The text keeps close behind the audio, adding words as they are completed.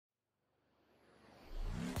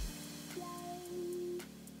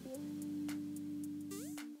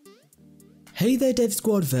Hey there Dev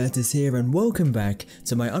Squad, Virtus here and welcome back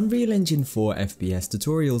to my Unreal Engine 4 FPS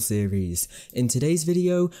tutorial series. In today's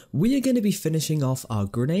video, we are going to be finishing off our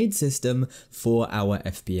grenade system for our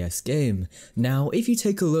FPS game. Now, if you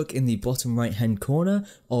take a look in the bottom right hand corner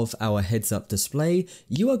of our heads up display,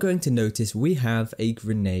 you are going to notice we have a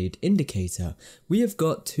grenade indicator. We have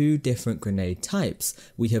got two different grenade types.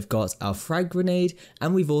 We have got our frag grenade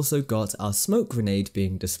and we've also got our smoke grenade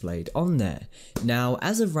being displayed on there. Now,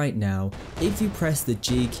 as of right now, if you press the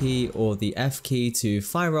G key or the F key to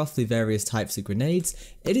fire off the various types of grenades,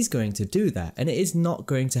 it is going to do that and it is not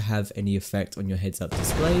going to have any effect on your heads up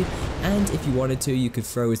display, and if you wanted to, you could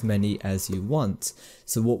throw as many as you want.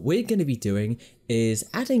 So what we're going to be doing is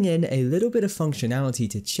adding in a little bit of functionality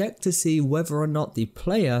to check to see whether or not the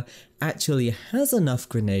player actually has enough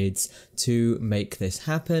grenades to make this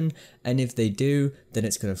happen, and if they do, then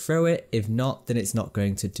it's going to throw it. If not, then it's not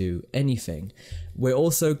going to do anything. We're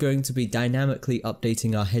also going to be dynamically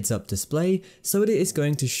updating our heads up display so that it is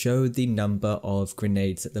going to show the number of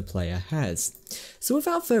grenades that the player has. So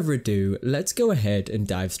without further ado, let's go ahead and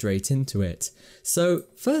dive straight into it. So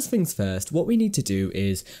first things first, what we need to do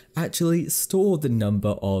is actually store the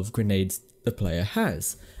number of grenades the player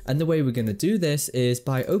has. And the way we're going to do this is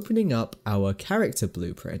by opening up our character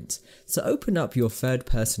blueprint. So open up your third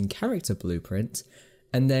person character blueprint,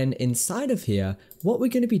 and then inside of here, what we're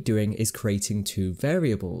going to be doing is creating two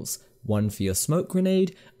variables, one for your smoke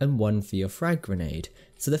grenade and one for your frag grenade.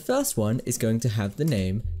 So the first one is going to have the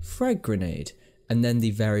name frag grenade, and then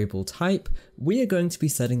the variable type, we are going to be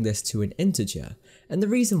setting this to an integer. And the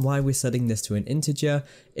reason why we're setting this to an integer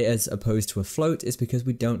as opposed to a float is because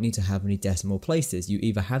we don't need to have any decimal places. You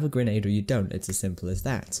either have a grenade or you don't, it's as simple as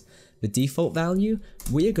that. The default value,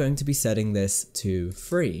 we are going to be setting this to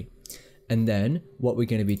 3. And then what we're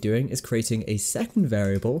going to be doing is creating a second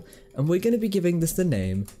variable, and we're going to be giving this the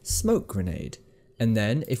name smoke grenade. And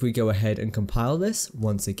then if we go ahead and compile this,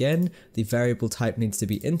 once again, the variable type needs to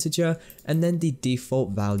be integer, and then the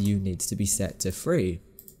default value needs to be set to 3.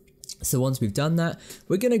 So once we've done that,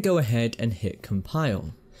 we're going to go ahead and hit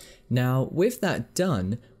compile. Now with that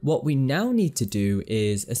done, what we now need to do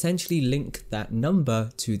is essentially link that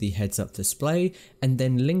number to the heads up display and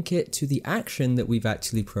then link it to the action that we've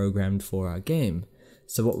actually programmed for our game.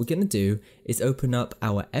 So what we're going to do is open up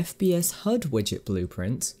our FPS HUD widget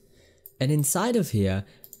blueprint, and inside of here,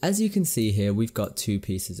 as you can see here, we've got two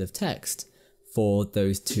pieces of text for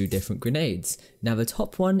those two different grenades. Now the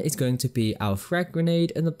top one is going to be our frag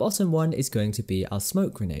grenade and the bottom one is going to be our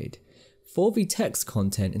smoke grenade. For the text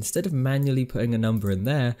content, instead of manually putting a number in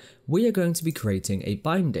there, we are going to be creating a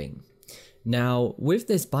binding. Now with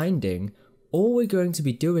this binding, all we're going to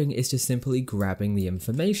be doing is just simply grabbing the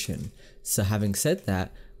information. So having said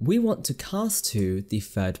that, we want to cast to the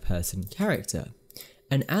third person character.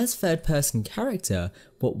 And as third person character,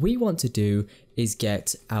 what we want to do is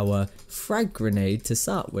get our frag grenade to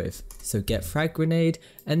start with. So get frag grenade,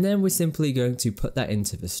 and then we're simply going to put that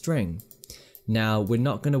into the string. Now we're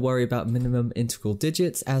not going to worry about minimum integral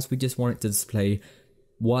digits, as we just want it to display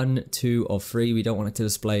 1, 2 or 3. We don't want it to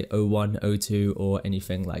display 01, 02 or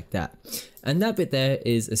anything like that. And that bit there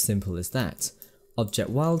is as simple as that.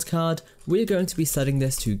 Object wildcard, we're going to be setting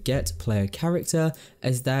this to get player character,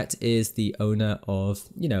 as that is the owner of,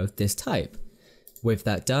 this type. With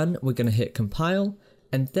that done, we're going to hit compile,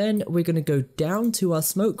 and then we're going to go down to our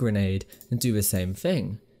smoke grenade and do the same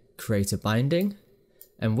thing. Create a binding,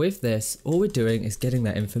 and with this, all we're doing is getting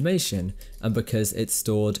that information, and because it's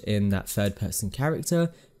stored in that third person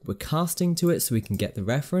character, we're casting to it so we can get the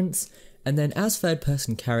reference. And then as third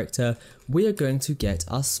person character, we are going to get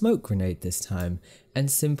our smoke grenade this time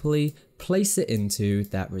and simply place it into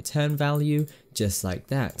that return value just like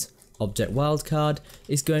that. Object wildcard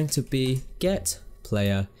is going to be get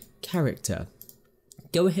player character.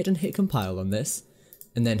 Go ahead and hit compile on this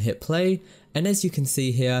and then hit play. And as you can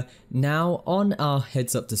see here, now on our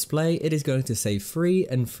heads up display, it is going to say 3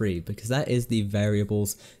 and 3 because that is the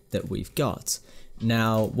variables that we've got.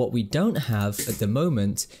 Now what we don't have at the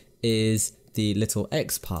moment is the little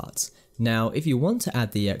X part. Now if you want to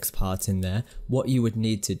add the X part in there, what you would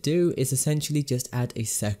need to do is essentially just add a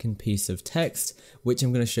second piece of text, which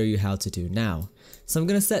I'm going to show you how to do now. So I'm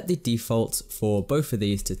going to set the default for both of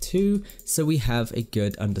these to 2 so we have a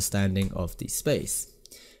good understanding of the space.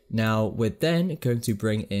 Now we're then going to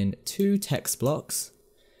bring in 2 text blocks,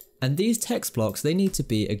 and these text blocks, they need to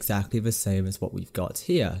be exactly the same as what we've got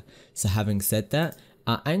here. So having said that,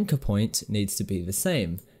 our anchor point needs to be the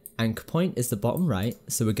same. Anchor point is the bottom right,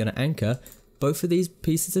 so we're going to anchor both of these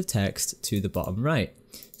pieces of text to the bottom right.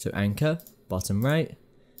 So anchor, bottom right,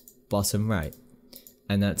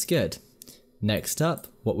 and that's good. Next up,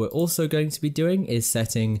 what we're also going to be doing is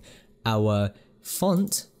setting our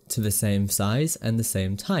font to the same size and the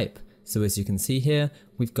same type. So as you can see here,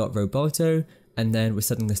 we've got Roboto, and then we're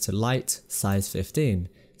setting this to light size 15.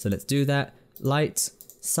 So let's do that. Light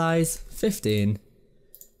size 15,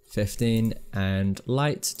 15, and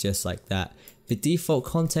light, just like that. The default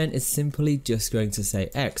content is simply just going to say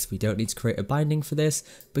X. We don't need to create a binding for this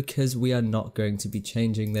because we are not going to be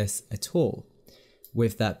changing this at all.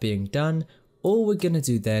 With that being done, all we're going to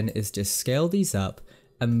do then is just scale these up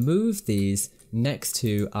and move these next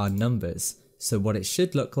to our numbers. So what it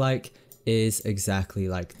should look like is exactly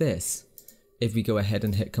like this. If we go ahead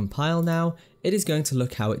and hit compile now, it is going to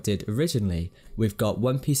look how it did originally. We've got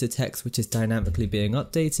one piece of text which is dynamically being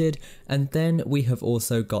updated, and then we have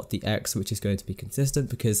also got the X which is going to be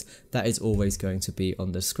consistent because that is always going to be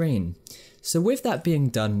on the screen. So with that being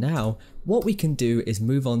done now, what we can do is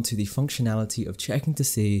move on to the functionality of checking to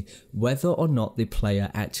see whether or not the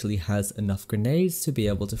player actually has enough grenades to be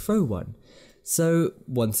able to throw one. So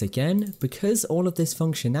once again, because all of this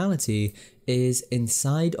functionality is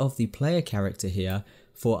inside of the player character here,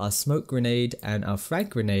 for our smoke grenade and our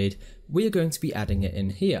frag grenade, we are going to be adding it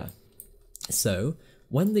in here. So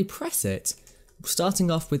when they press it,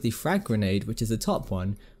 starting off with the frag grenade, which is the top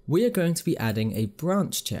one, we are going to be adding a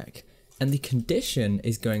branch check, and the condition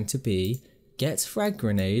is going to be get frag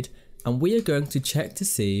grenade, and we are going to check to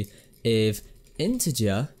see if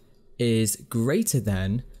integer is greater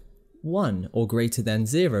than 1 or greater than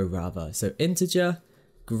 0 rather. So integer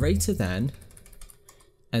greater than,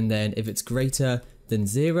 and then if it's greater than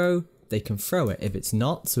 0, they can throw it. If it's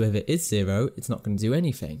not, so if it is 0, it's not going to do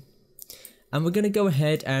anything. And we're going to go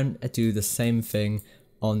ahead and do the same thing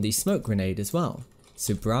on the smoke grenade as well.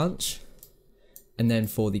 So branch, and then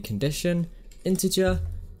for the condition, integer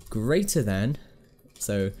greater than,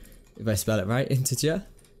 so if I spell it right, integer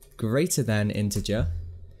greater than integer,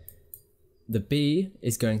 the B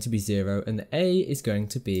is going to be 0 and the A is going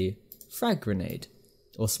to be frag grenade,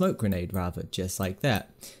 or smoke grenade rather, just like that.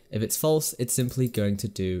 If it's false, it's simply going to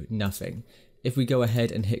do nothing. If we go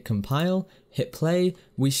ahead and hit compile, hit play,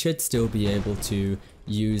 we should still be able to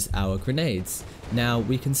use our grenades. Now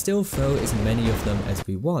we can still throw as many of them as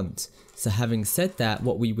we want. So having said that,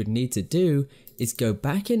 what we would need to do is go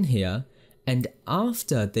back in here, and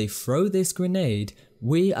after they throw this grenade,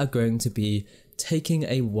 we are going to be taking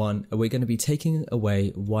away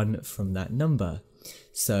 1 from that number.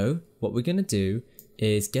 So what we're going to do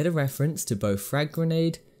is get a reference to both frag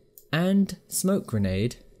grenade and smoke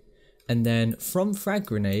grenade, and then from frag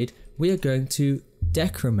grenade we are going to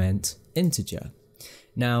decrement integer.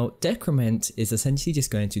 Now decrement is essentially just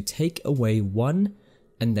going to take away 1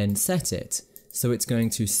 and then set it, so it's going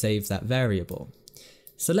to save that variable.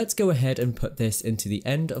 So let's go ahead and put this into the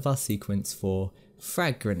end of our sequence for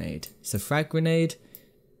frag grenade. So frag grenade,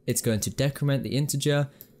 it's going to decrement the integer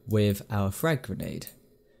with our frag grenade.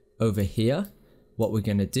 Over here, what we're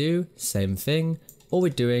going to do, same thing, all we're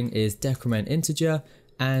doing is decrement integer,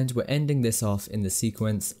 and we're ending this off in the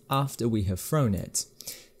sequence after we have thrown it.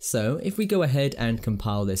 So if we go ahead and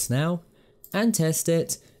compile this now and test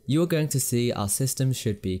it, you're going to see our system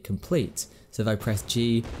should be complete. So if I press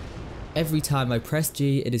G, every time I press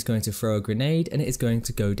G, it is going to throw a grenade and it is going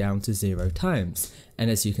to go down to 0 times. And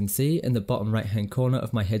as you can see in the bottom right hand corner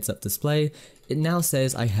of my heads up display, it now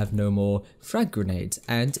says I have no more frag grenades,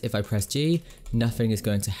 and if I press G, nothing is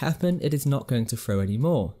going to happen, it is not going to throw any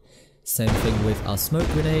more. Same thing with our smoke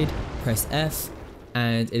grenade, press F,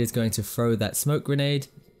 and it is going to throw that smoke grenade.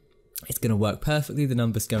 It's going to work perfectly, the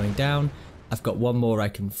number's going down. I've got one more I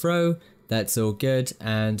can throw. That's all good,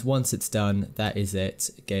 and once it's done, that is it.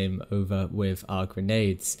 Game over with our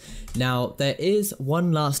grenades. Now, there is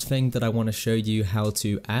one last thing that I want to show you how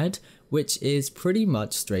to add, which is pretty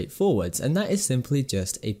much straightforward, and that is simply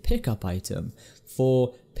just a pickup item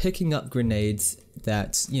for picking up grenades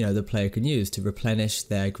that, you know, the player can use to replenish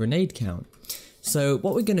their grenade count. So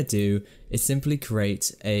what we're going to do is simply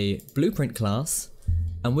create a blueprint class,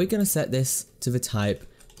 and we're going to set this to the type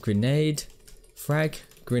grenade, frag,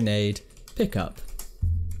 grenade, pickup.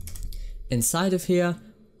 Inside of here,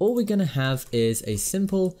 all we're going to have is a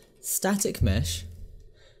simple static mesh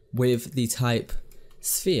with the type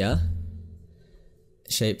sphere,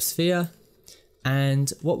 shape sphere,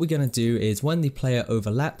 and what we're going to do is when the player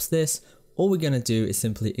overlaps this, all we're going to do is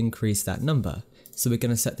simply increase that number. So we're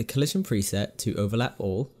going to set the collision preset to overlap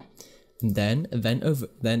all, and then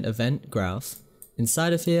event graph.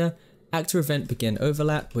 Inside of here, actor event begin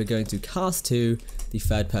overlap, we're going to cast to the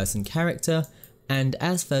third person character, and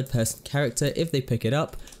as third person character, if they pick it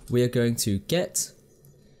up, we are going to get,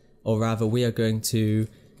 or rather we are going to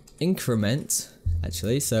increment,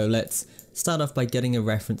 actually, so let's start off by getting a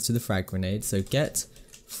reference to the frag grenade. So get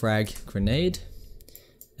frag grenade,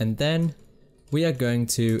 and then we are going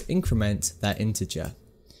to increment that integer.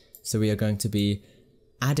 So we are going to be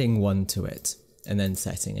adding 1 to it and then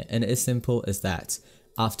setting it. And it's as simple as that.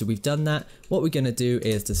 After we've done that, what we're going to do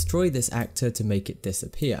is destroy this actor to make it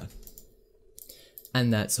disappear.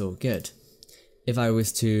 And that's all good. If I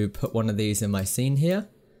was to put one of these in my scene here,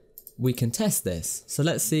 we can test this. So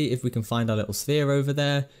let's see if we can find our little sphere over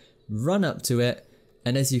there, run up to it,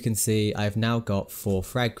 and as you can see, I've now got 4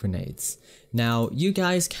 frag grenades. Now, you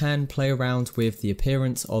guys can play around with the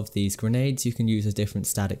appearance of these grenades. You can use a different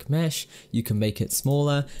static mesh, you can make it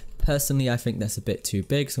smaller. Personally, I think that's a bit too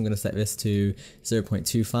big, so I'm going to set this to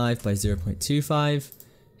 0.25 by 0.25,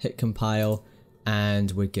 hit compile,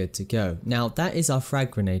 and we're good to go. Now, that is our frag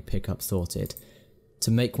grenade pickup sorted. To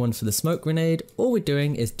make one for the smoke grenade, all we're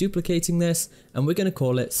doing is duplicating this, and we're going to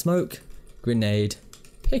call it smoke grenade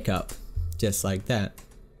pickup. Just like that.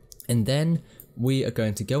 And then we are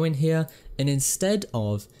going to go in here, and instead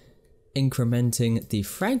of incrementing the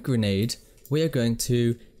frag grenade, we are going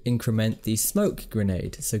to increment the smoke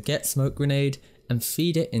grenade. So get smoke grenade and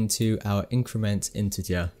feed it into our increment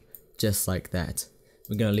integer, just like that.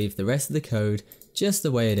 We're going to leave the rest of the code just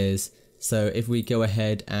the way it is. So if we go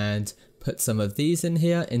ahead and put some of these in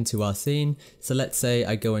here into our scene, so let's say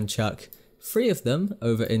I go and chuck 3 of them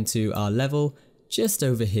over into our level just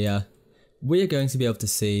over here, we are going to be able to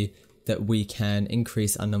see that we can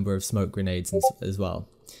increase our number of smoke grenades as well.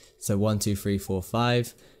 So 1, 2, 3, 4,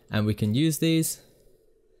 5, and we can use these,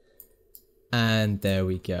 and there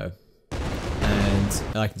we go. And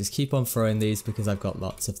I can just keep on throwing these because I've got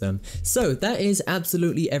lots of them. So that is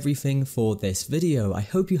absolutely everything for this video. I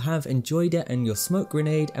hope you have enjoyed it and your smoke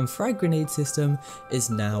grenade and frag grenade system is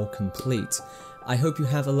now complete. I hope you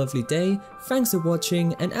have a lovely day, thanks for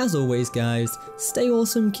watching, and as always guys, stay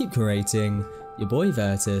awesome, keep creating. Your boy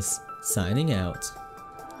Virtus, signing out.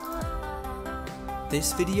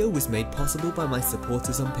 This video was made possible by my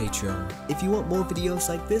supporters on Patreon. If you want more videos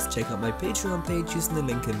like this, check out my Patreon page using the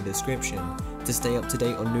link in the description. To stay up to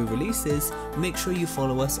date on new releases, make sure you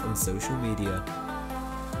follow us on social media.